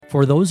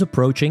For those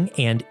approaching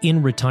and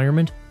in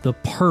retirement, the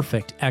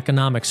perfect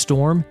economic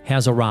storm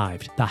has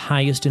arrived. The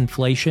highest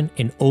inflation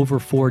in over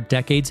 4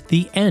 decades,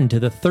 the end to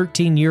the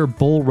 13-year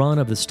bull run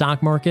of the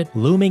stock market,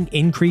 looming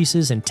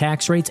increases in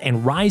tax rates,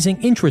 and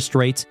rising interest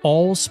rates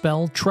all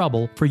spell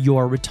trouble for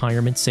your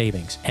retirement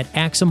savings. At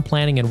Axum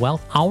Planning and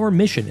Wealth, our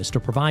mission is to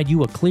provide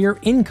you a clear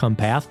income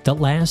path that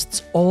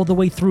lasts all the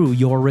way through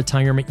your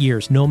retirement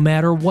years, no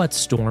matter what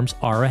storms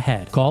are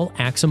ahead. Call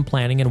Axum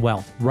Planning and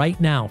Wealth right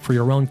now for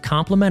your own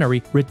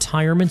complimentary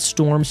retirement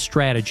storm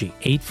strategy.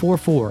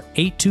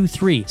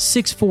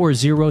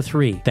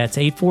 844-823-6403. That's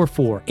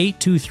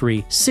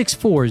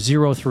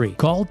 844-823-6403.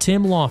 Call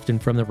Tim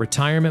Lofton from the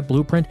Retirement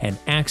Blueprint and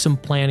Axum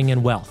Planning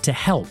and Wealth to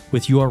help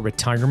with your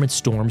retirement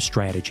storm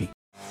strategy.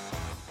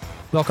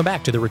 Welcome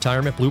back to the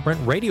Retirement Blueprint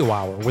Radio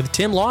Hour with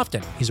Tim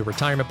Lofton. He's a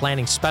retirement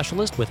planning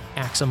specialist with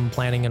Axum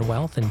Planning and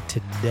Wealth, and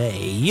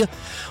today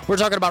we're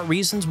talking about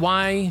reasons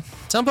why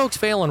some folks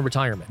fail in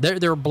retirement.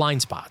 They're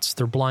blind spots,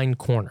 they're blind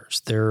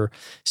corners, they're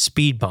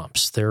speed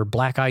bumps, they're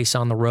black ice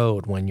on the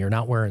road when you're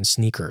not wearing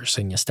sneakers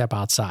and you step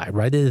outside,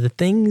 right? They're the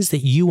things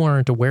that you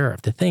aren't aware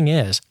of. The thing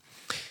is,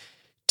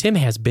 Tim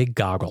has big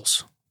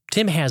goggles.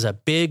 Tim has a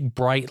big,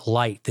 bright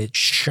light that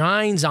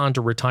shines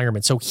onto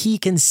retirement so he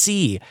can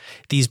see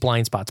these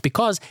blind spots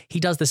because he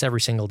does this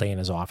every single day in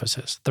his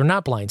offices. They're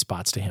not blind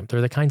spots to him.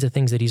 They're the kinds of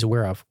things that he's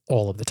aware of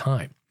all of the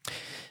time.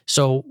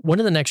 So one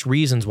of the next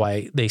reasons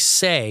why they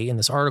say in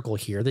this article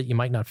here that you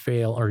might not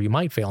fail or you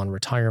might fail in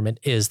retirement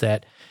is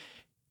that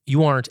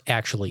you aren't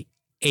actually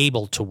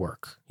able to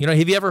work. You know,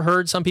 have you ever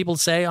heard some people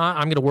say,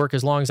 I'm going to work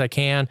as long as I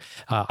can.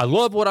 I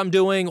love what I'm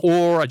doing,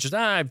 or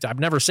I've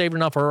never saved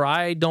enough, or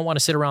I don't want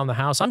to sit around the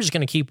house. I'm just going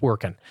to keep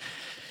working.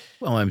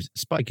 Well,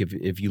 Spike,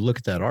 if you look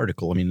at that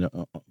article, I mean,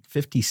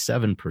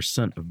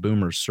 57% of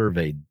boomers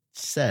surveyed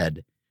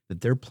said that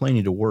they're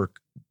planning to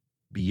work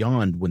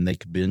beyond when they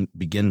could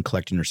begin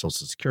collecting their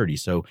Social Security.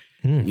 So,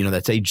 you know,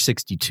 that's age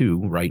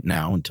 62 right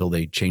now until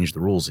they change the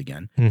rules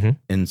again. Mm-hmm.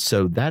 And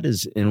so that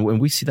is, and when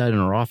we see that in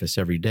our office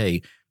every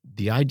day,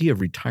 the idea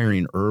of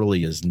retiring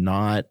early is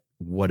not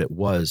what it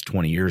was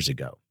 20 years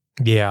ago.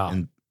 Yeah.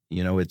 And,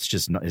 you know, it's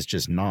just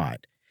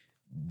not.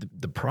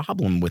 The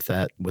problem with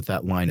that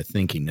line of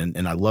thinking,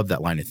 and I love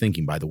that line of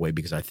thinking, by the way,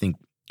 because I think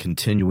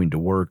continuing to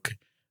work,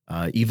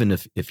 even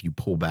if you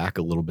pull back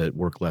a little bit,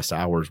 work less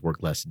hours,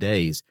 work less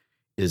days,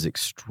 is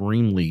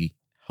extremely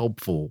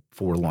helpful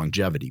for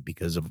longevity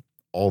because of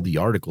all the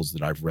articles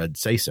that I've read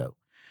say so.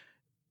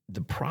 The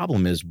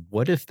problem is,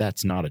 what if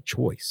that's not a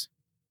choice?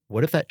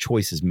 What if that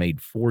choice is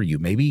made for you?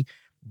 Maybe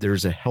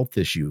there's a health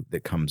issue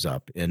that comes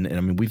up. And I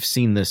mean, we've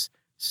seen this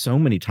so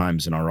many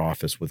times in our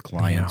office with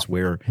clients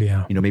where,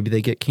 you know, maybe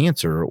they get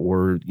cancer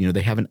or, you know,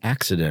 they have an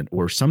accident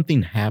or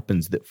something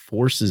happens that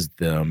forces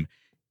them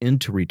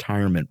into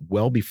retirement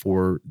well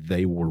before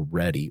they were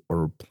ready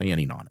or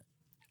planning on it.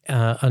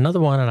 Another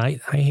one, and I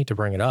hate to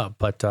bring it up,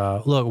 but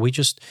look, we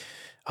saw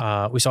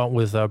it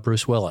with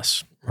Bruce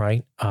Willis,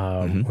 right?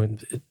 When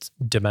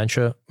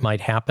dementia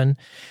might happen.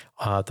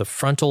 The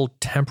frontal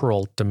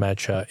temporal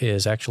dementia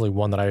is actually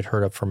one that I had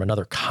heard of from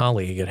another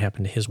colleague. It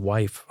happened to his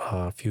wife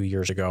a few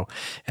years ago,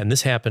 and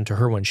this happened to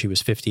her when she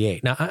was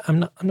 58. Now, I'm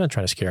not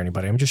trying to scare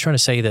anybody. I'm just trying to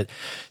say that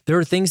there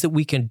are things that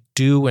we can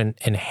do and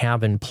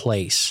have in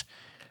place.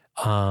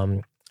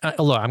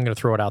 Look, I'm going to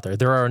throw it out there.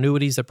 There are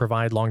annuities that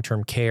provide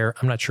long-term care.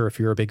 I'm not sure if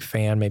you're a big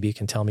fan. Maybe you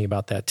can tell me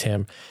about that,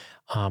 Tim.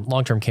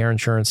 Long-term care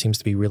insurance seems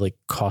to be really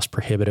cost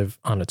prohibitive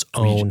on its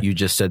own. You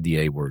just said the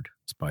A word,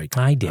 Spike.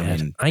 I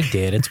did.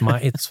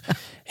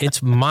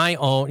 It's my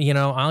own. You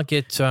know, I'll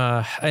get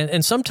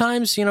and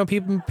sometimes, you know,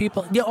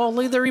 people.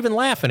 Yeah, they're even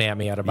laughing at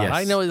me about it.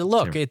 I know.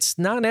 Look, it's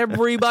not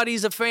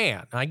everybody's a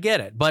fan. I get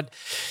it, but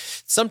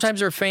sometimes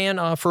they're a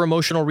fan for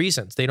emotional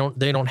reasons. They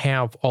don't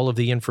have all of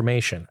the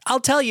information. I'll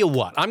tell you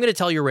what. I'm going to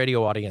tell your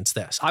radio audience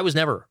this. I was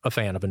never a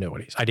fan of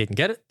annuities. I didn't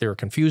get it. They were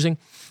confusing,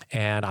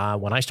 and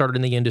when I started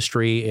in the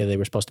industry, they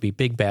were supposed to be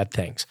big bad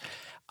things.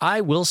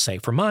 I will say,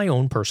 from my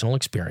own personal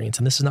experience,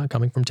 and this is not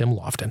coming from Tim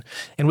Lofton,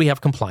 and we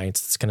have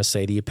compliance that's going to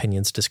say the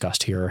opinions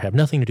discussed here have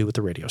nothing to do with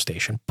the radio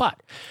station,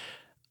 but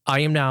I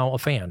am now a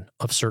fan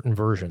of certain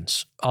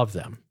versions of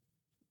them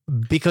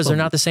because they're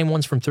not the same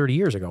ones from 30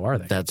 years ago, are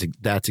they?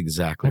 That's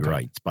exactly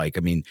right, Spike.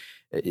 I mean,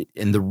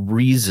 and the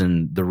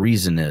reason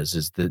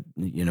is that,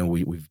 you know,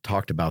 we've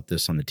talked about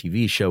this on the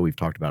TV show, we've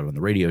talked about it on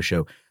the radio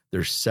show.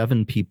 There's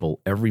 7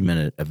 people every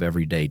minute of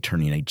every day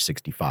turning age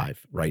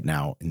 65 right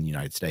now in the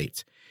United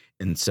States.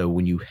 And so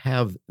when you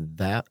have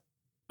that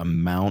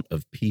amount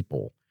of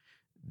people,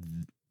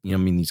 you know, I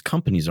mean, these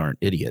companies aren't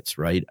idiots,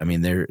 right? I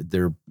mean,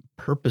 they're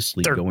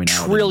purposely going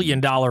out. They're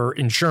trillion-dollar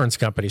insurance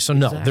companies. So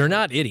no, they're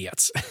not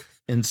idiots.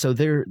 And so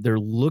they're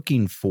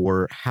looking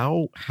for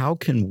how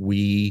can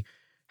we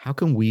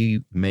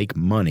make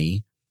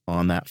money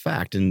on that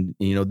fact? And,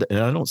 you know, and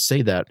I don't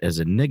say that as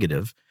a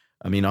negative.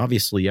 I mean,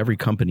 obviously every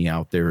company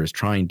out there is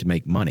trying to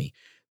make money.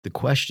 The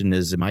question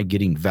is, am I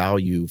getting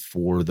value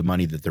for the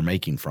money that they're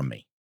making from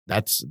me?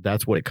 That's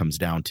what it comes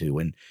down to.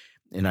 And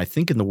and I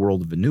think in the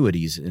world of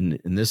annuities, and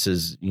this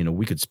is,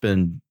 we could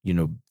spend,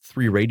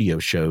 3 radio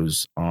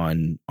shows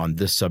on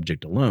this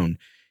subject alone,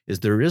 is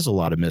there is a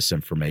lot of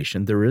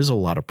misinformation. There is a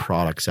lot of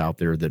products out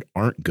there that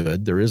aren't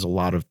good. There is a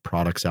lot of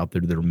products out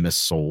there that are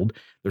missold.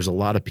 There's a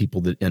lot of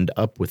people that end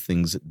up with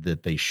things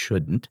that they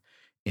shouldn't,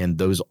 and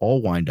those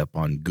all wind up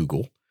on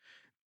Google.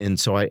 And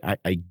so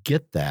I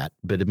get that,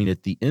 but I mean,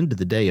 at the end of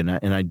the day, and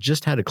I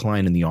just had a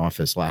client in the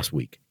office last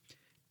week,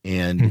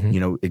 and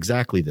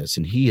exactly this,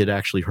 and he had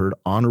actually heard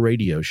on a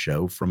radio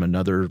show from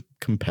another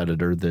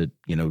competitor that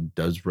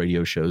does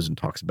radio shows and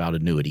talks about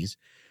annuities,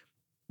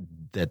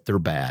 that they're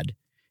bad,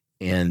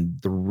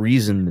 and the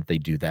reason that they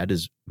do that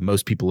is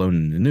most people own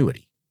an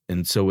annuity,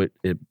 and so it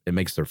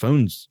makes their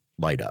phones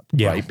light up,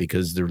 right?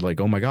 Because they're like,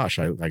 oh my gosh,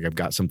 I've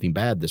got something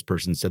bad. This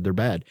person said they're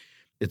bad.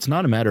 It's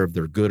not a matter of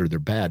they're good or they're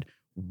bad.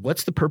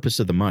 What's the purpose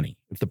of the money?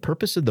 If the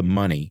purpose of the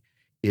money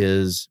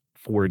is,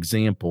 for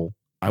example,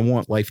 I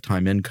want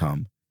lifetime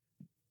income,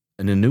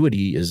 an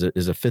annuity is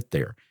a fit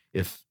there.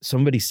 If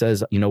somebody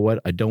says, you know what,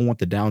 I don't want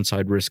the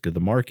downside risk of the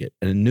market,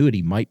 an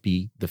annuity might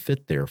be the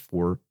fit there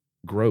for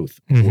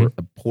growth, for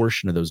a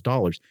portion of those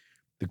dollars.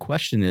 The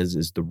question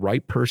is the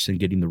right person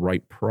getting the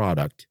right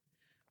product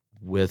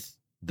for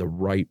the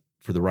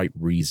right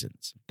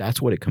reasons?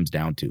 That's what it comes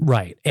down to.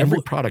 Right.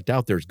 Every product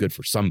out there is good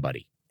for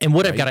somebody. And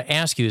what I've got to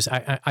ask you is,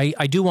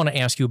 I do want to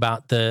ask you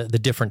about the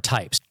different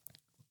types.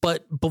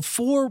 But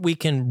before we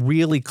can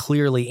really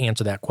clearly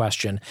answer that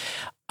question,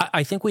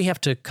 I think we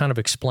have to kind of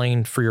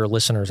explain for your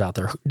listeners out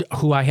there,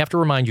 who I have to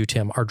remind you,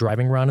 Tim, are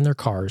driving around in their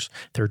cars.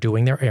 They're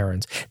doing their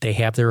errands. They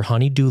have their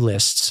honey-do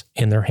lists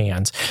in their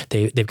hands.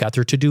 They've got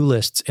their to-do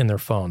lists in their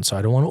phone. So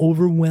I don't want to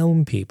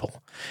overwhelm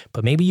people.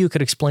 But maybe you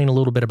could explain a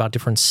little bit about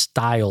different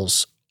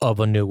styles of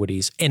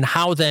annuities and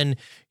how then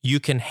you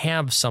can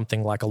have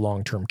something like a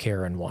long-term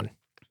care in one.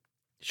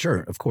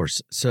 Sure, of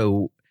course.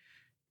 So,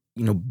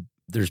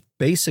 there's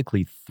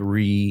basically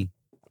 3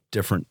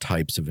 different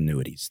types of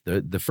annuities.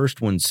 The first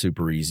one's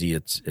super easy.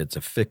 It's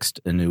a fixed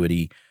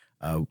annuity.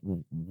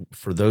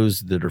 For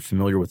those that are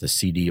familiar with a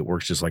CD, it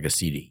works just like a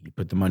CD. You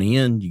put the money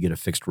in, you get a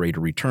fixed rate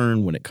of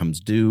return. When it comes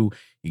due,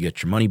 you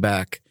get your money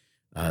back.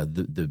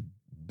 The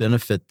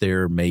benefit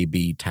there may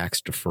be tax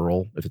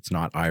deferral if it's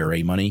not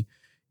IRA money.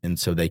 And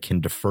so they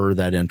can defer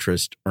that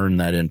interest, earn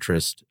that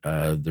interest.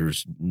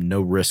 There's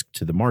no risk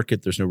to the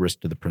market. There's no risk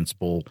to the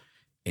principal.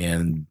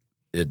 And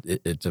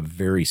it's a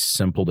very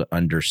simple to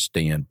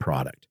understand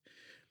product.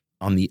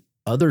 On the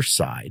other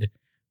side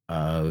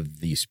of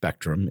the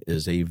spectrum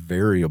is a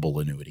variable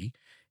annuity.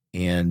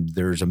 And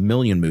there's a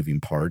million moving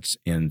parts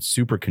and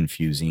super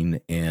confusing.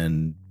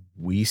 And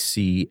we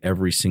see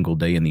every single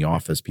day in the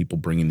office people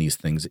bringing these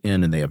things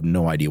in and they have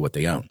no idea what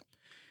they own.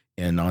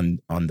 And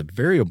on the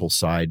variable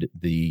side,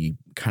 the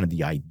kind of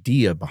the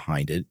idea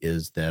behind it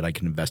is that I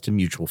can invest in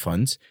mutual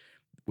funds,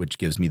 which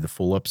gives me the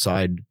full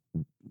upside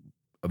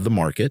of the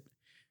market.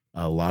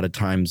 A lot of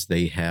times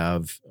they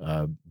have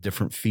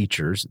different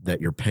features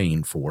that you're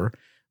paying for,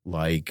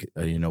 like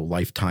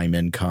lifetime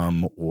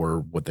income, or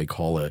what they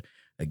call a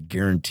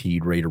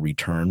guaranteed rate of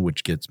return,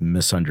 which gets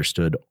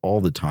misunderstood all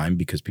the time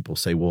because people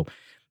say, well,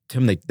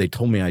 Tim, they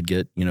told me I'd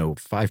get 5%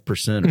 or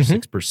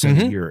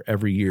 6% a year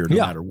every year, no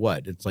matter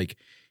what. It's like,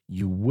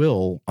 you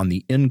will on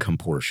the income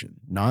portion,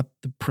 not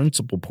the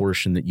principal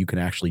portion that you can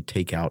actually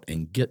take out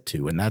and get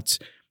to. And that's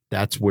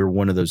where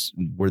where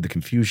the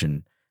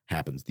confusion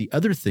happens. The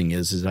other thing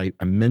is I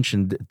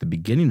mentioned at the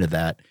beginning of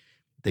that,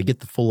 they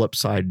get the full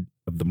upside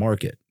of the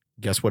market.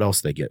 Guess what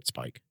else they get,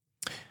 Spike?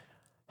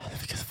 You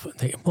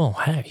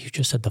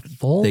just said the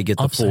full. They get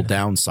the upside. full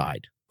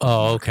downside.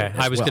 Oh, okay.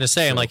 I was going to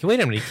say, I'm like,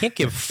 wait a minute, you can't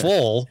give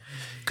full,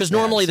 because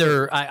normally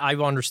I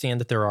understand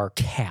that there are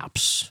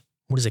caps.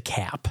 What is a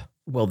cap?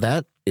 Well,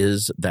 that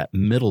is that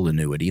middle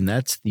annuity, and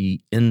that's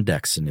the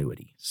index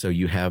annuity. So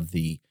you have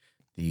the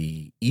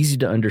easy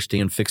to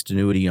understand fixed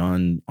annuity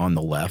on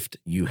the left.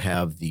 You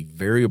have the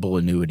variable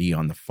annuity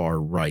on the far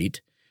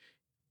right.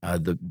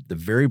 The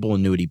variable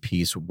annuity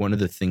piece, one of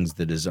the things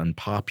that is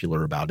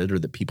unpopular about it or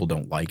that people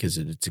don't like is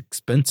that it's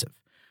expensive.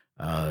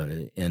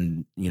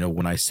 And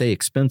when I say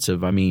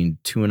expensive, I mean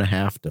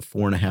 2.5% to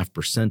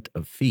 4.5%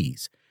 of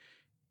fees.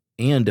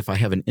 And if I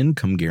have an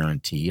income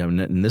guarantee,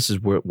 and this is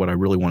what I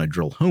really want to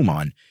drill home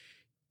on,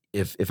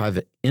 if I have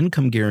an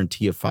income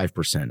guarantee of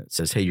 5%, it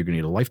says, hey, you're going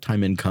to get a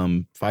lifetime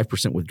income,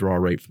 5% withdrawal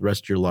rate for the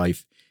rest of your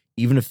life.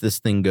 Even if this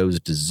thing goes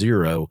to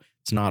 0,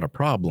 it's not a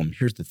problem.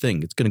 Here's the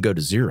thing. It's going to go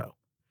to 0.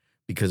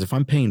 Because if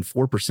I'm paying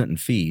 4% in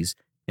fees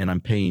and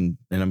I'm taking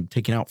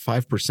out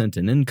 5%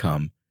 in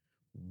income,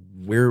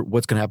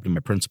 what's going to happen to my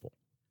principal?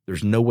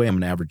 There's no way I'm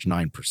going to average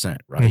 9%,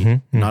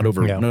 right? Not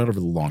over the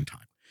long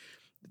time.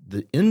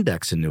 The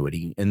index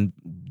annuity, and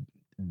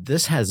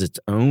this has its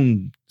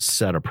own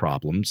set of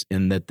problems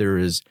in that there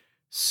is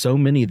so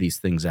many of these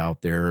things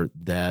out there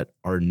that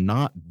are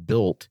not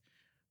built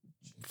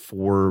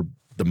for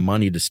the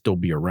money to still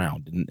be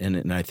around.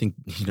 And I think,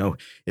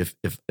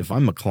 if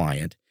I'm a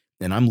client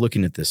and I'm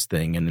looking at this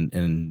thing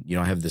and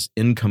I have this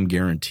income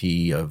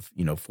guarantee of,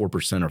 4% or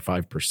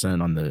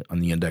 5% on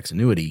the index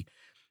annuity,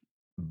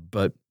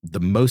 but the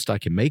most I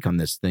can make on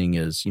this thing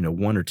is,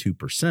 1 or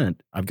 2%.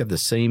 I've got the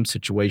same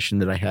situation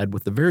that I had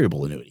with the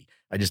variable annuity.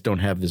 I just don't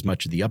have as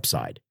much of the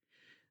upside.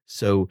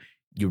 So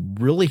you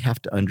really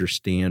have to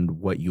understand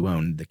what you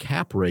own. The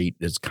cap rate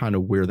is kind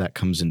of where that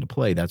comes into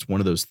play. That's one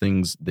of those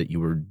things that you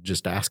were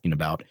just asking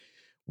about,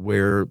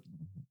 where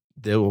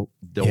they'll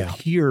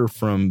hear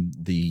from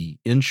the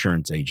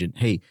insurance agent,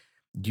 hey,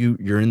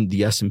 you're in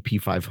the S&P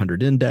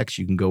 500 index,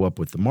 you can go up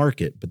with the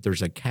market, but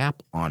there's a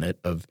cap on it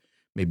of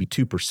maybe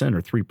 2%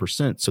 or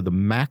 3%. So the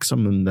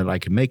maximum that I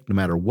can make, no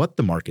matter what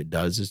the market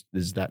does,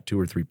 is that 2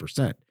 or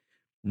 3%.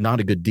 Not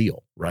a good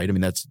deal, right? I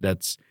mean, that's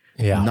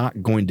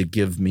not going to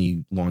give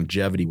me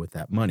longevity with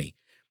that money.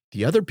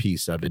 The other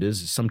piece of it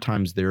is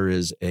sometimes there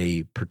is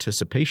a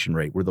participation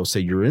rate where they'll say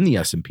you're in the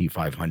S&P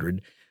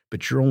 500,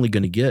 but you're only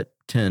going to get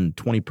 10,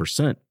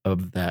 20%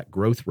 of that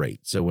growth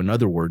rate. So in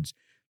other words,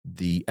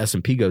 the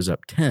S&P goes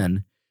up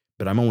 10,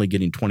 but I'm only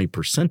getting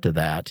 20% of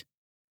that.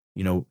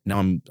 Now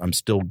I'm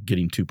still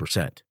getting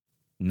 2%.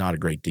 Not a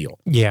great deal.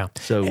 Yeah.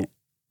 So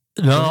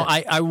no,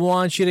 I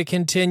want you to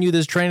continue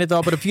this train of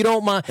thought, but if you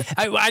don't mind,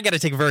 I got to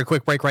take a very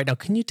quick break right now.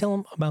 Can you tell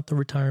them about the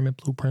retirement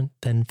blueprint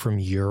then from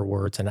your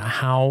words and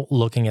how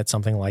looking at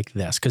something like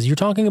this? Because you're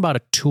talking about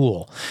a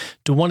tool.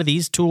 Do one of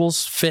these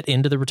tools fit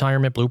into the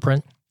retirement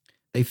blueprint?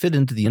 They fit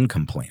into the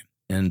income plan.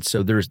 And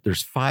so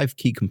there's 5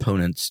 key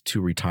components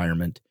to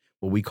retirement,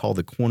 what we call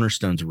the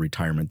cornerstones of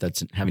retirement.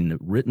 That's having a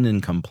written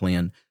income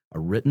plan, a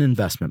written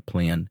investment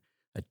plan,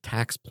 a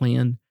tax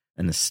plan,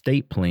 an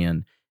estate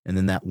plan, and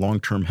then that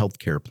long-term health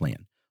care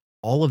plan.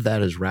 All of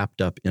that is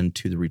wrapped up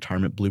into the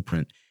retirement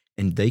blueprint,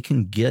 and they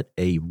can get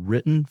a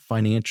written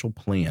financial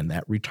plan,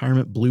 that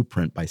retirement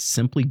blueprint, by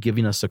simply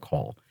giving us a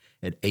call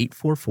at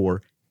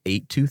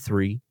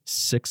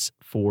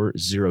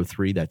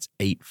 844-823-6403. That's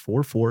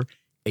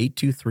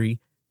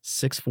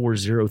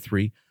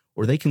 844-823-6403,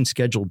 or they can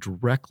schedule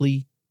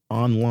directly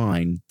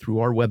online through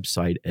our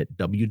website at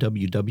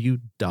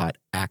www.axim,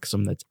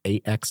 that's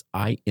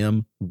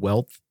AXIM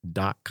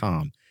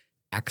wealth.com,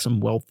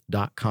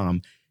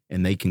 aximwealth.com,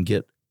 and they can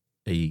get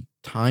a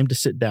time to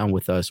sit down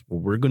with us where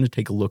we're going to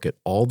take a look at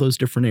all those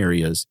different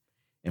areas,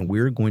 and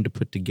we're going to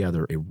put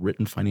together a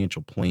written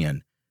financial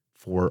plan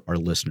for our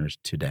listeners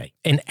today.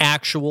 An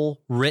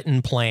actual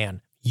written plan.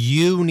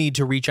 You need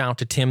to reach out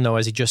to Tim, though,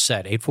 as he just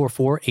said,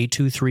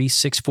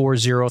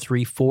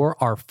 844-823-6403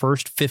 for our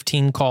first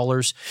 15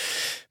 callers,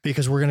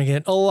 because we're going to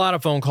get a lot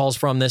of phone calls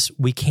from this.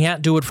 We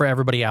can't do it for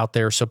everybody out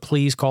there, so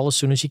please call as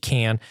soon as you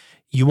can.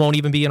 You won't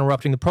even be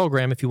interrupting the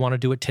program if you want to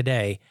do it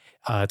today.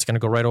 It's going to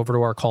go right over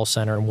to our call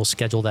center, and we'll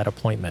schedule that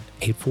appointment.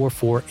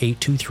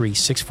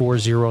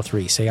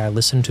 844-823-6403. Say, I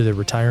listened to the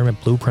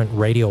Retirement Blueprint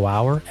Radio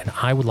Hour, and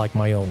I would like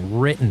my own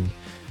written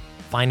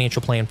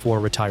financial plan for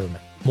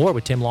retirement. More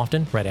with Tim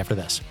Lofton right after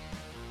this.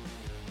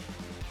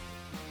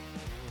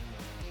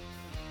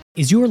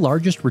 Is your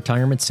largest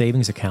retirement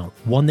savings account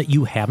one that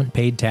you haven't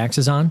paid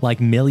taxes on? Like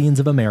millions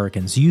of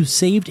Americans, you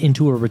saved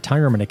into a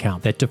retirement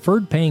account that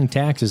deferred paying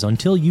taxes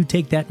until you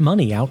take that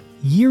money out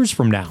years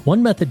from now.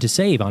 One method to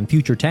save on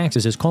future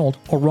taxes is called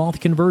a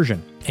Roth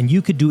conversion, and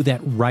you could do that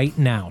right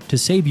now to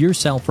save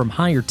yourself from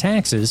higher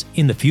taxes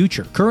in the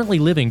future. Currently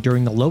living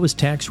during the lowest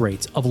tax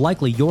rates of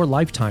likely your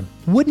lifetime,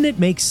 wouldn't it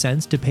make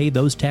sense to pay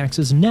those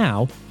taxes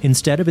now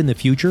instead of in the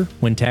future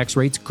when tax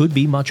rates could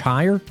be much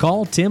higher?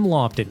 Call Tim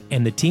Lofton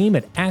and the team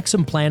at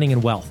Axim Planning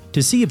and Wealth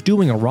to see if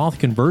doing a Roth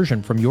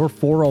conversion from your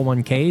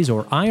 401ks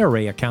or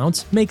IRA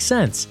accounts makes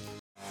sense.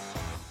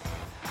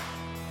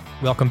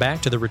 Welcome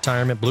back to the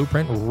Retirement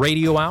Blueprint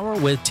Radio Hour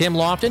with Tim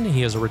Lofton.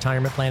 He is a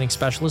retirement planning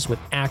specialist with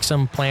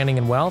Axim Planning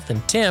and Wealth.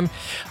 And Tim,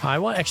 I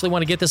actually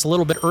want to get this a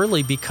little bit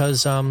early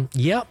because,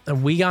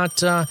 we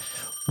got... wow,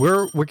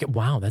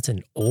 that's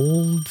an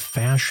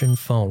old-fashioned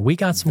phone. We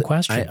got some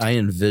questions. I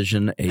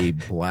envision a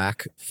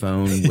black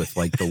phone with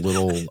like the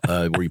little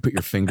where you put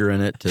your finger in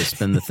it to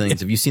spin the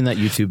things. Have you seen that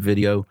YouTube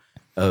video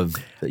of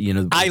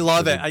I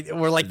love it.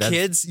 We're like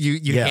kids.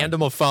 You hand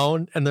them a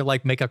phone and they're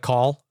like, make a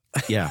call.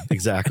 Yeah,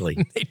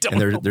 exactly.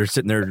 They're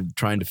sitting there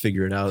trying to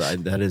figure it out.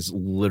 That is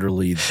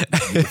literally,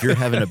 if you're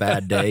having a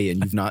bad day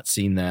and you've not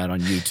seen that on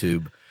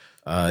YouTube,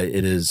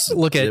 it is.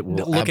 Look at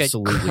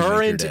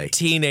current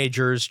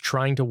teenagers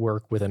trying to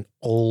work with an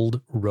old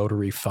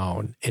rotary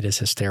phone. It is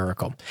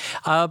hysterical.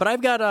 But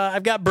I've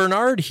got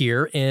Bernard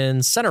here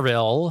in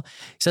Centerville.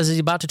 He says he's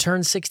about to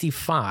turn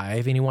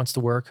 65 and he wants to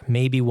work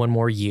maybe one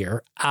more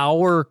year.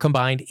 Our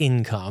combined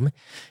income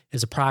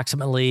is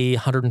approximately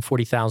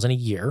 $140,000 a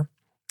year,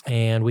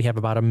 and we have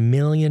about $1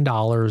 million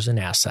in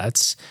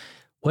assets.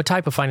 What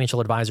type of financial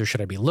advisor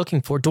should I be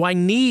looking for? Do I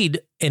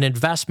need an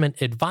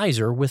investment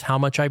advisor with how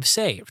much I've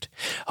saved?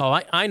 Oh,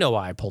 I know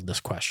why I pulled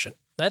this question.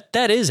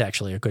 That is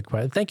actually a good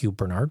question. Thank you,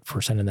 Bernard,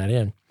 for sending that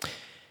in.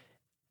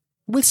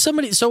 With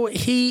somebody, so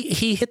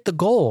he hit the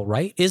goal,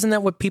 right? Isn't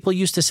that what people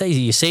used to say?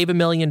 You save $1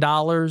 million,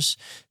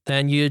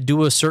 then you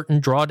do a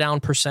certain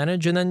drawdown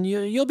percentage, and then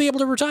you'll be able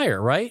to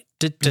retire, right?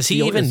 Does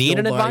he even need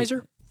an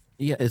advisor?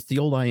 Yeah, it's the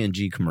old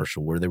ING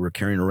commercial where they were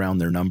carrying around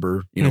their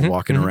number,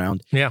 walking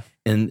around. Yeah.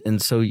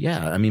 And so,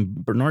 yeah, I mean,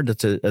 Bernard,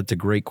 that's a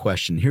great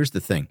question. Here's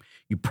the thing.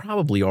 You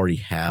probably already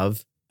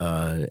have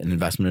an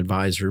investment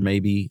advisor,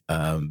 maybe.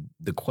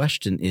 The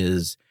question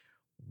is,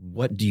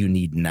 what do you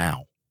need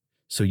now?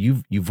 So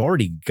you've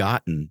already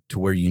gotten to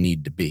where you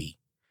need to be.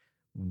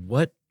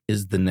 What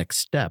is the next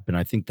step? And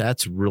I think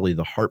that's really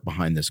the heart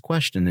behind this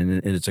question.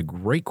 And it's a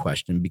great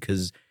question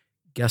because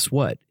guess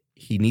what?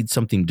 He needs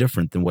something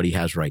different than what he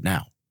has right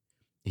now.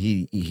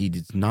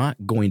 He's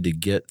not going to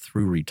get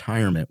through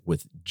retirement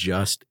with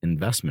just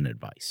investment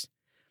advice.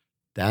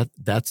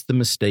 That's the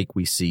mistake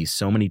we see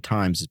so many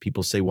times is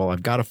people say, well,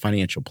 I've got a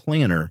financial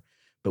planner,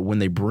 but when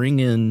they bring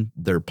in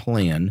their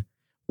plan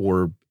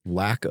or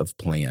lack of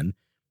plan,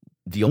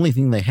 the only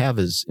thing they have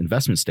is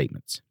investment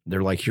statements.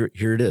 They're like, here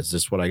it is.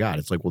 This is what I got.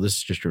 It's like, well, this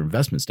is just your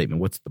investment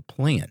statement. What's the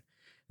plan?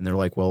 And they're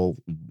like, well,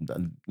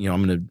 I'm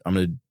going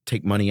to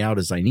take money out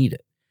as I need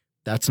it.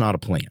 That's not a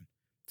plan.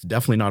 It's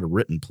definitely not a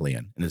written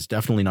plan. And it's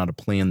definitely not a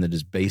plan that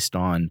is based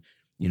on,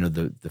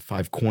 the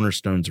 5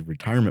 cornerstones of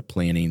retirement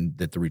planning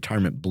that the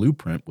retirement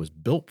blueprint was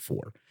built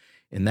for.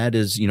 And that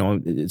is,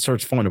 it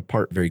starts falling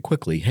apart very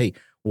quickly. Hey,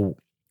 well,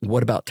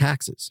 what about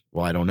taxes?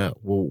 Well, I don't know.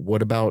 Well,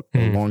 what about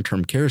a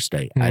long-term care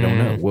stay? I don't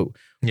know.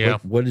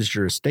 What is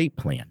your estate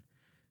plan?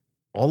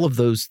 All of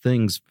those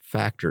things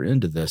factor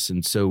into this.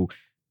 And so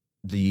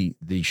the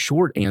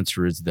short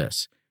answer is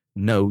this.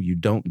 No, you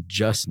don't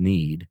just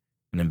need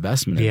an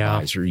investment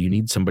advisor. You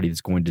need somebody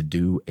that's going to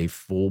do a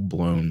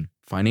full-blown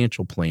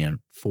financial plan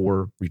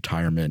for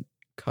retirement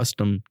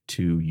custom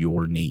to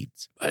your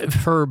needs.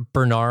 For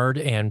Bernard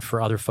and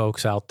for other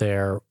folks out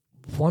there,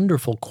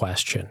 wonderful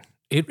question.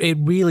 It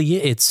really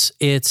is.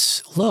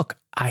 It's look,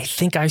 I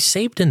think I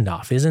saved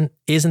enough. Isn't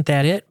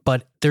that it?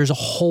 But there's a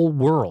whole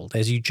world,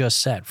 as you just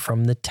said,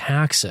 from the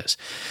taxes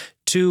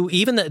to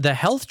even the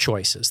health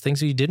choices, things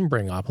that you didn't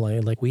bring up,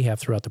 like we have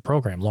throughout the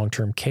program,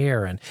 long-term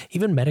care and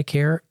even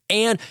Medicare.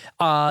 And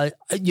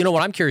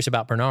what I'm curious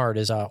about, Bernard,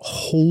 is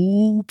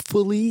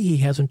hopefully he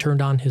hasn't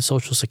turned on his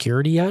Social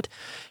Security yet,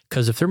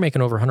 because if they're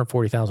making over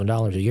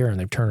 $140,000 a year and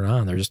they've turned it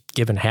on, they're just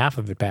giving half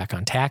of it back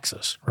on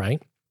taxes,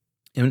 right?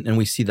 And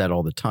we see that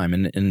all the time.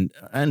 And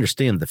I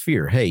understand the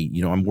fear. Hey,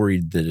 I'm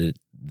worried that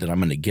I'm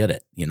going to get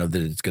it, that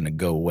it's going to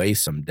go away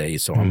someday.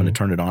 So I'm going to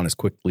turn it on as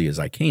quickly as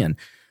I can.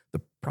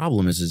 The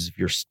problem is if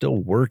you're still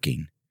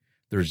working,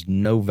 there's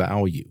no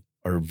value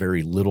or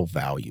very little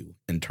value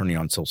in turning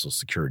on Social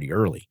Security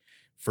early.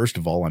 First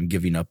of all, I'm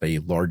giving up a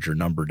larger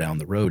number down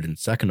the road. And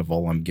second of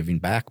all, I'm giving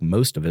back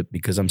most of it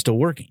because I'm still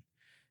working.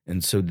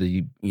 And so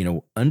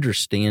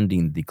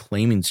understanding the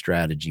claiming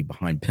strategy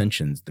behind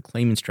pensions, the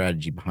claiming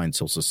strategy behind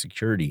Social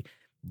Security,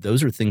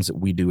 those are things that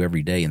we do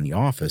every day in the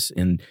office,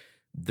 and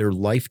they're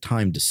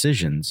lifetime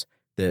decisions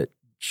that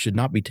should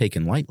not be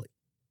taken lightly.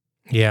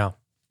 Yeah.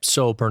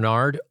 So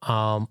Bernard,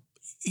 do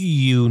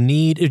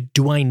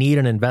I need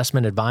an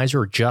investment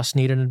advisor or just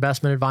need an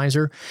investment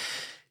advisor?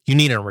 You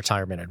need a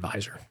retirement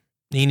advisor.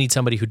 You need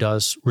somebody who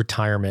does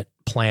retirement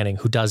planning,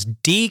 who does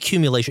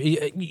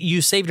decumulation.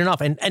 You saved enough.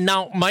 And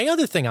now my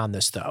other thing on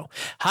this, though,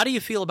 how do you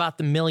feel about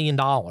the $1 million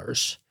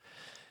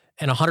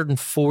and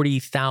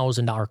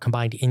 $140,000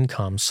 combined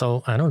income?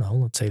 So I don't know,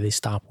 let's say they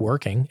stop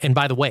working. And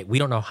by the way, we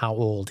don't know how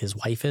old his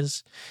wife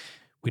is.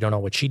 We don't know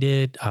what she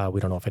did. We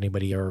don't know if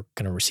anybody are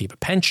going to receive a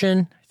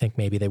pension. I think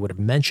maybe they would have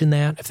mentioned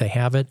that if they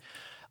have it.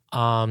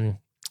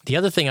 The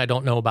other thing I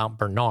don't know about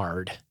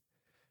Bernard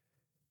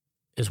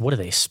is what do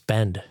they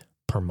spend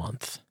per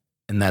month?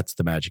 And that's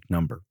the magic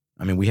number.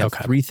 I mean, we have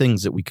 3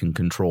 things that we can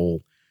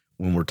control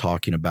when we're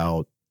talking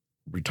about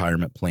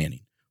retirement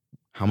planning.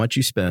 How much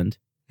you spend,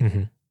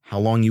 how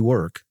long you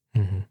work,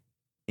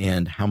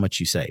 and how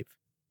much you save.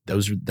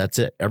 That's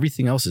it.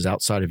 Everything else is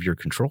outside of your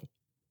control.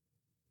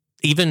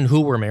 Even who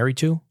we're married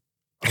to?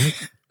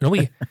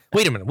 Wait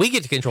a minute. We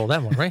get to control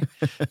that one, right?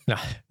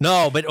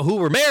 No, but who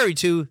we're married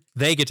to,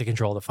 they get to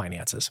control the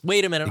finances.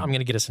 Wait a minute. I'm going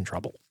to get us in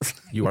trouble.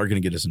 You are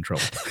going to get us in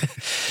trouble.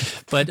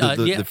 But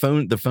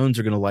the phones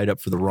are going to light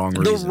up for the wrong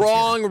reasons. The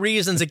wrong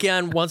reasons.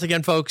 Once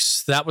again,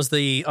 folks, that was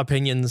the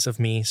opinions of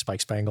me,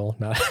 Spike Spangle,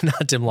 not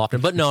Tim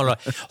Lofton. But no.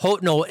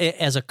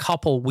 As a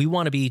couple, we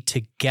want to be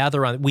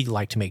together on. We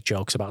like to make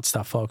jokes about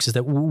stuff, folks. Is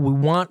that we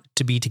want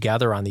to be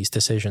together on these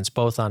decisions,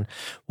 both on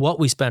what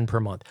we spend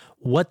per month,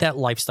 what that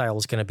lifestyle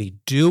is going to be.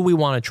 Do we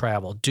want to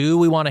travel? Do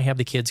we want to have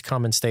the kids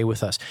come and stay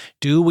with us?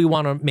 Do we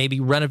want to maybe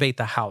renovate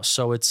the house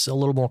so it's a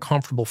little more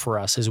comfortable for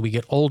us as we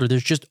get older?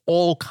 There's just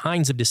all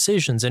kinds of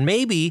decisions. And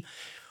maybe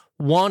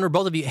one or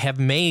both of you have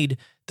made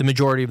the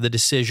majority of the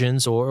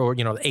decisions or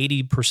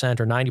 80%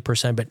 or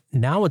 90%, but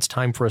now it's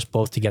time for us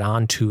both to get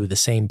onto the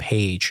same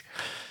page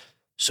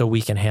so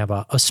we can have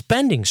a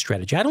spending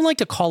strategy. I don't like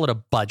to call it a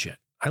budget.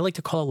 I like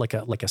to call it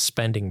like a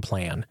spending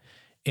plan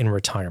in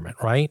retirement,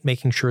 right?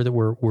 Making sure that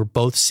we're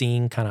both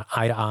seeing kind of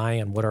eye to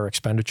eye on what our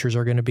expenditures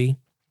are going to be.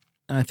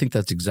 I think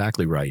that's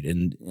exactly right.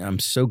 And I'm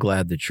so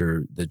glad that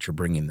you're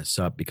bringing this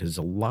up, because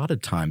a lot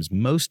of times,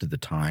 most of the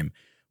time,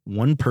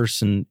 one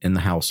person in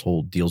the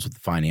household deals with the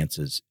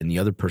finances and the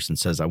other person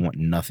says, I want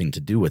nothing to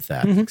do with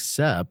that,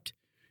 except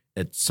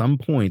at some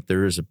point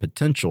there is a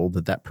potential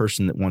that that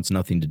person that wants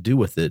nothing to do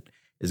with it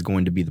is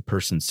going to be the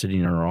person sitting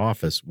in our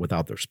office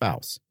without their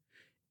spouse.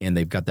 And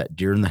they've got that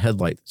deer in the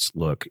headlights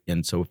look.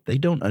 And so if they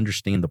don't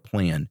understand the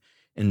plan,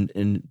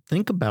 and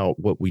think about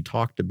what we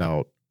talked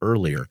about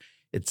earlier,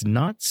 it's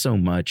not so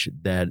much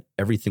that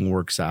everything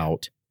works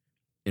out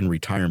in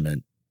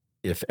retirement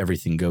if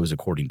everything goes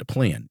according to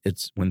plan.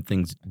 It's when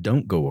things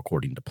don't go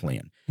according to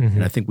plan. Mm-hmm.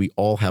 And I think we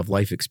all have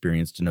life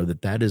experience to know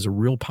that that is a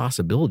real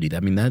possibility.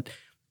 I mean, that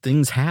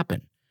things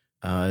happen.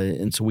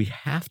 And so we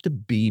have to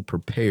be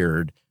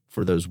prepared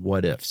for those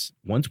what ifs.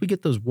 Once we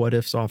get those what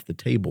ifs off the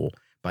table,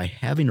 by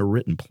having a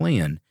written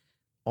plan,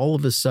 all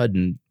of a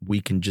sudden we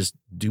can just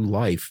do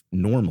life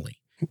normally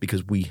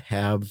because we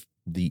have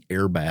the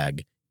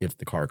airbag if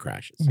the car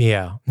crashes.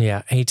 Yeah.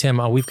 Hey, Tim,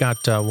 we've got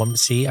one.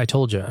 See, I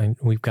told you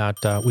we've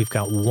got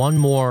one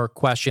more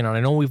question, and I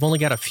know we've only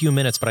got a few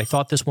minutes, but I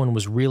thought this one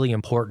was really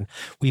important.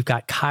 We've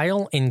got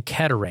Kyle in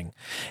Kettering,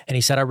 and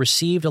he said, I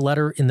received a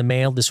letter in the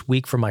mail this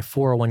week from my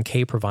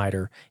 401k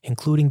provider,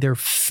 including their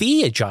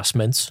fee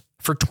adjustments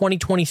for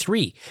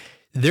 2023.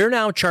 They're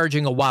now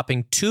charging a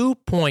whopping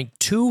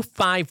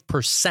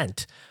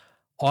 2.25%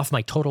 off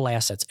my total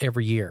assets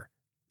every year.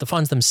 The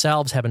funds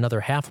themselves have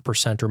another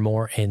 0.5% or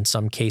more in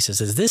some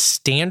cases. Is this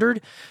standard?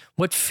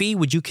 What fee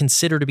would you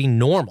consider to be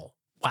normal?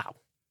 Wow.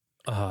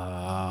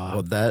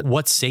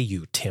 What say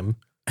you, Tim?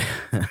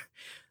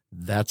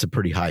 That's a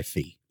pretty high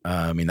fee.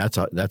 I mean, that's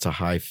a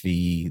high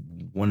fee,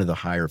 one of the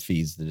higher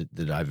fees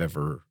that I've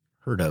ever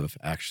heard of,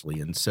 actually.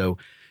 And so,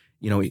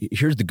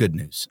 here's the good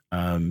news.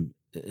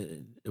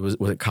 Was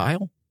it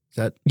Kyle? Is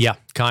that? Yeah,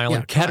 Kyle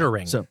in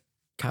Kettering. So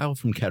Kyle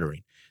from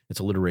Kettering. It's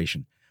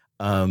alliteration.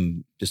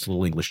 Just a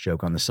little English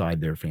joke on the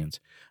side there, fans.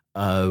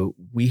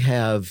 We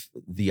have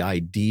the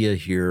idea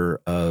here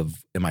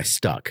of, am I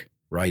stuck?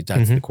 Right?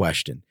 That's the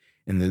question.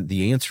 And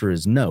the answer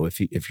is no. If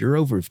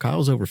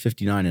Kyle's over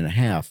 59 and a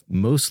half,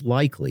 most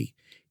likely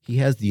he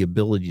has the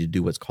ability to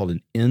do what's called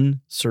an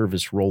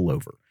in-service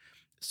rollover.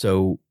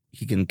 So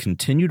he can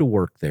continue to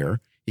work there.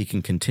 He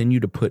can continue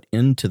to put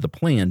into the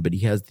plan, but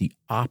he has the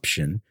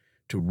option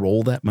to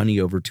roll that money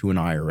over to an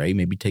IRA,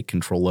 maybe take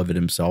control of it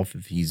himself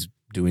if he's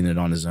doing it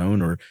on his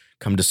own, or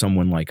come to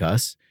someone like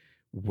us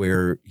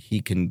where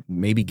he can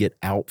maybe get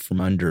out from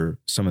under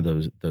some of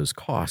those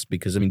costs.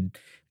 Because, I mean,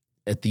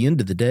 at the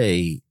end of the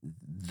day,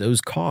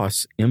 those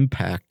costs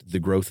impact the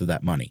growth of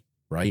that money,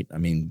 right? I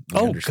mean,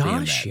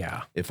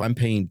 yeah. If I'm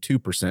paying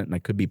 2% and I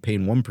could be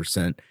paying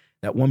 1%,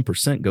 that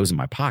 1% goes in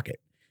my pocket.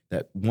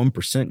 That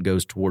 1%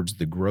 goes towards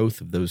the growth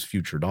of those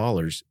future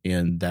dollars,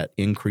 and that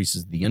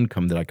increases the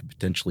income that I could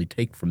potentially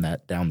take from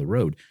that down the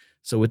road.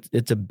 So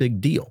it's a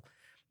big deal.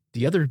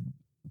 The other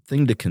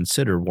thing to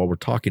consider while we're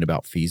talking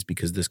about fees,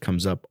 because this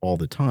comes up all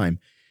the time,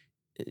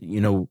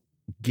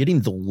 getting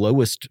the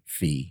lowest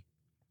fee,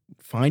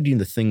 finding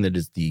the thing that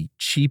is the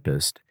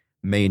cheapest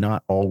may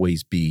not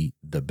always be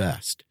the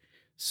best.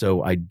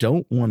 So I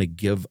don't want to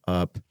give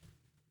up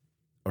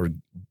or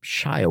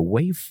shy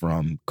away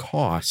from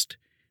cost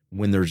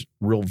when there's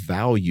real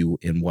value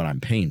in what I'm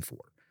paying for.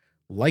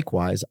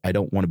 Likewise, I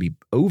don't want to be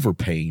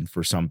overpaying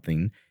for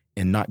something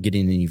and not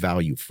getting any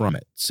value from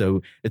it.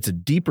 So it's a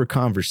deeper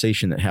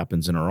conversation that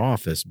happens in our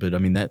office, but I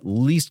mean, that at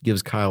least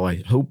gives Kyle,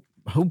 I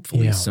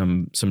hopefully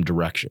some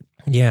direction.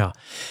 Yeah,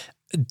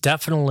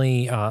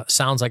 definitely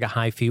sounds like a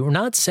high fee. We're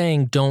not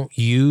saying don't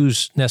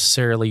use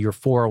necessarily your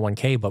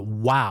 401k, but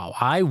wow,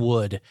 I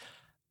would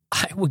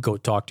go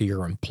talk to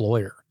your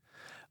employer.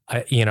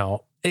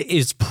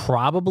 It's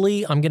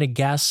probably, I'm going to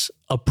guess,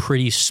 a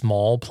pretty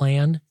small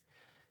plan.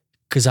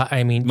 Because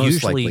I mean,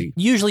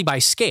 usually by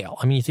scale.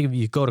 I mean, you think if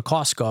you go to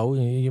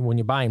Costco, when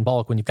you buy in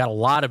bulk, when you've got a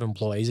lot of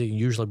employees, you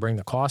usually bring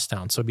the cost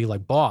down. So it'd be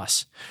like,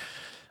 boss,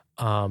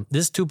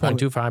 this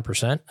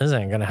 2.25%, this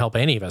ain't going to help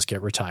any of us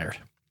get retired.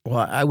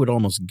 Well, I would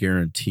almost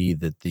guarantee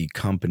that the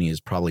company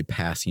is probably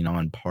passing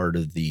on part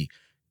of the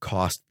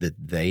cost that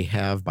they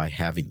have by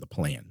having the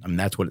plan. I mean,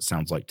 that's what it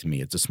sounds like to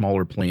me. It's a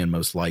smaller plan,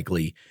 most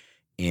likely.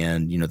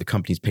 And, the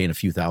company's paying a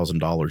few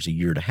 $1,000s a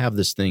year to have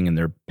this thing, and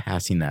they're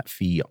passing that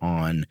fee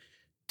on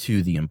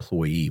to the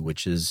employee,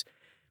 which is,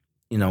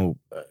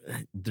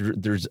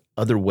 there's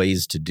other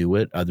ways to do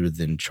it other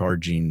than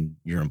charging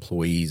your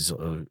employees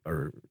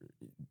or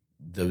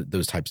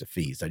those types of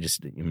fees. I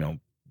just,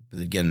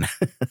 again,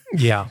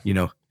 yeah,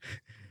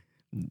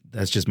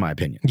 that's just my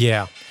opinion.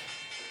 Yeah.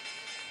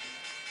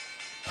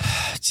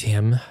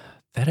 Tim,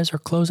 that is our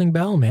closing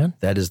bell, man.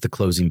 That is the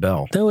closing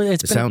bell. No,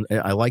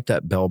 I like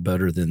that bell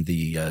better than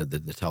the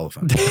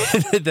telephone.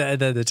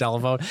 the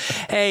telephone.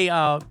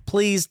 Hey,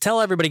 please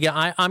tell everybody again.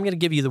 I'm going to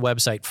give you the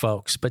website,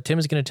 folks, but Tim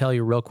is going to tell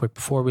you real quick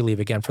before we leave.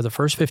 Again, for the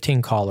first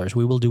 15 callers,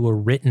 we will do a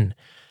written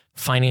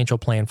financial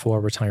plan for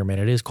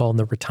retirement. It is called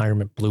the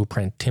Retirement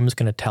Blueprint. Tim's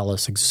going to tell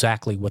us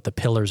exactly what the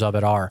pillars of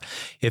it are.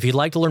 If you'd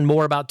like to learn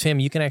more about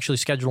Tim, you can actually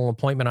schedule an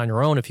appointment on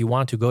your own. If you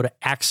want to, go to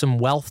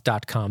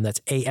aximwealth.com.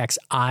 That's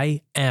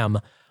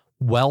AXIM.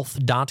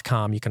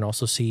 Wealth.com. You can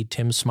also see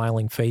Tim's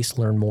smiling face,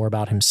 learn more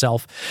about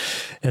himself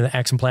and the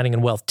Axim Planning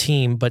and Wealth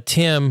team. But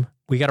Tim,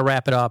 we got to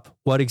wrap it up.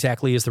 What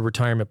exactly is the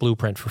Retirement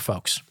Blueprint for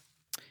folks?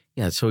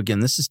 Yeah, so again,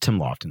 this is Tim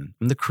Lofton.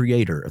 I'm the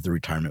creator of the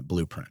Retirement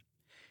Blueprint.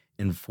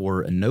 And for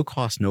a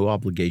no-cost,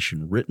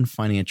 no-obligation written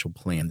financial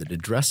plan that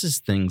addresses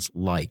things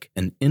like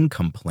an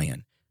income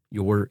plan,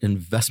 your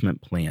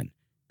investment plan,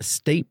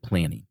 estate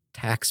planning,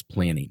 tax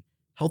planning,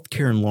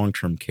 healthcare and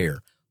long-term care,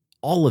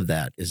 all of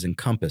that is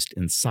encompassed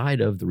inside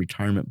of the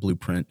Retirement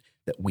Blueprint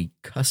that we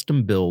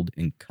custom build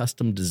and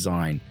custom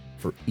design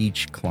for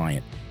each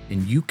client.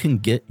 And you can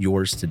get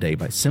yours today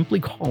by simply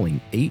calling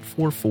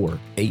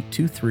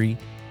 844-823-6403.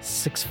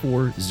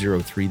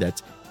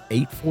 That's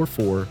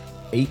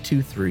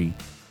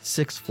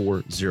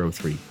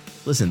 844-823-6403.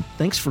 Listen,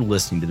 thanks for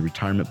listening to the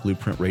Retirement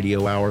Blueprint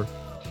Radio Hour.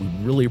 We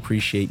really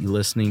appreciate you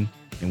listening,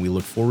 and we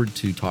look forward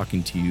to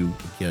talking to you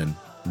again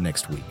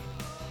next week.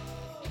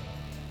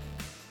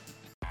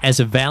 As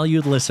a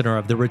valued listener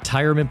of the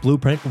Retirement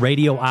Blueprint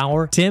Radio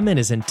Hour, Tim and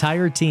his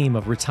entire team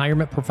of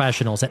retirement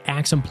professionals at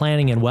Axum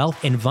Planning and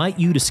Wealth invite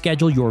you to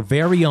schedule your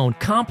very own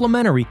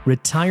complimentary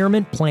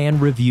retirement plan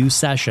review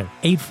session.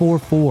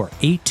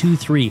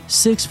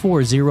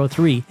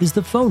 844-823-6403 is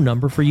the phone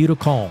number for you to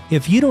call.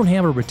 If you don't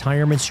have a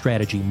retirement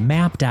strategy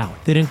mapped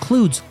out that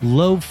includes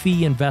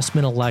low-fee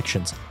investment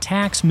elections,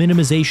 tax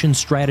minimization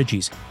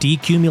strategies,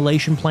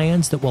 decumulation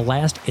plans that will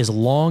last as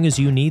long as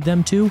you need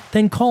them to,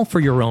 then call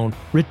for your own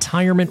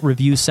retirement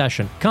review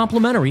session,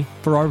 complimentary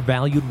for our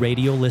valued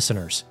radio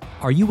listeners.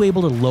 Are you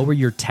able to lower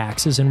your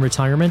taxes in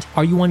retirement?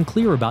 Are you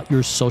unclear about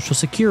your Social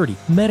Security,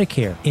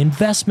 Medicare,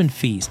 investment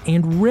fees,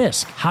 and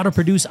risk? How to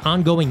produce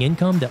ongoing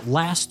income that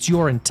lasts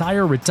your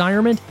entire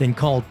retirement? Then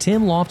call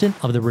Tim Lofton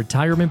of the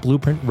Retirement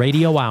Blueprint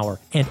Radio Hour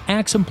and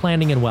Axum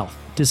Planning and Wealth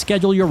to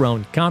schedule your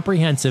own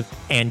comprehensive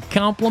and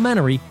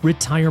complimentary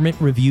retirement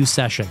review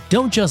session.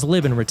 Don't just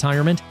live in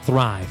retirement,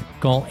 thrive.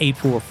 Call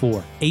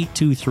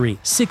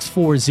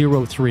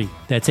 844-823-6403.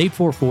 That's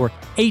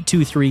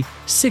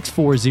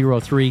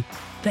 844-823-6403.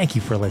 Thank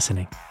you for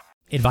listening.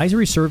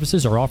 Advisory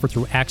services are offered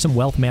through Axum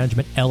Wealth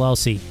Management,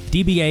 LLC,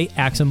 DBA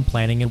Axum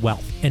Planning and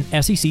Wealth, an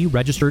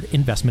SEC-registered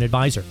investment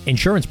advisor.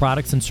 Insurance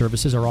products and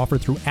services are offered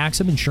through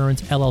Axum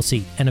Insurance,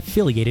 LLC, an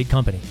affiliated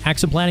company.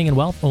 Axum Planning and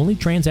Wealth only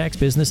transacts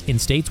business in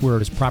states where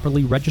it is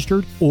properly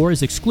registered or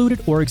is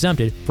excluded or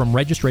exempted from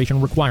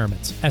registration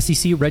requirements.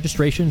 SEC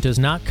registration does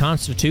not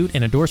constitute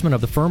an endorsement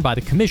of the firm by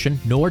the Commission,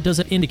 nor does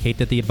it indicate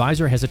that the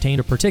advisor has attained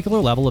a particular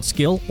level of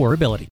skill or ability.